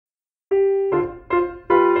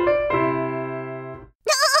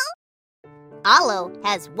Ollo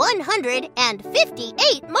has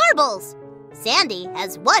 158 marbles. Sandy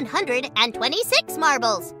has 126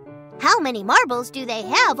 marbles. How many marbles do they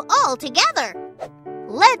have all together?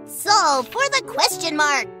 Let's solve for the question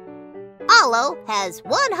mark. Ollo has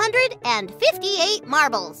 158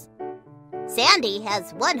 marbles. Sandy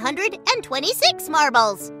has 126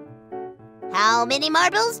 marbles. How many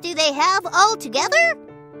marbles do they have all together?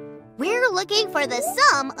 We're looking for the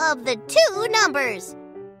sum of the two numbers.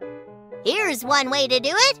 Here's one way to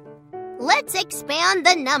do it. Let's expand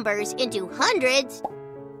the numbers into hundreds,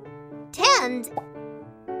 tens,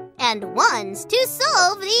 and ones to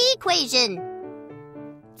solve the equation.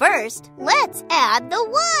 First, let's add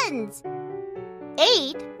the ones.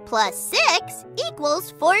 8 plus 6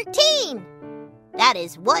 equals 14. That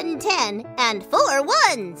is 1 10 and 4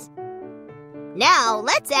 ones. Now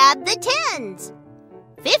let's add the tens.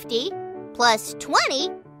 50 plus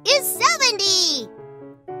 20 is 70.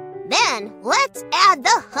 Then let's add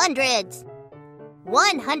the hundreds.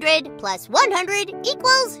 100 plus 100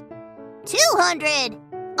 equals 200.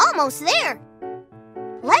 Almost there.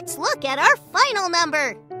 Let's look at our final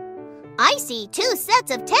number. I see two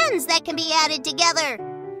sets of tens that can be added together.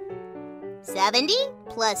 70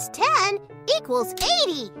 plus 10 equals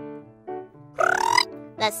 80.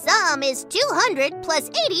 The sum is 200 plus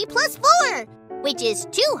 80 plus 4, which is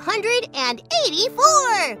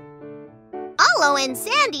 284. Ollo and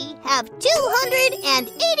Sandy have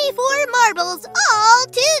 284 marbles all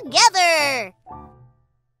together.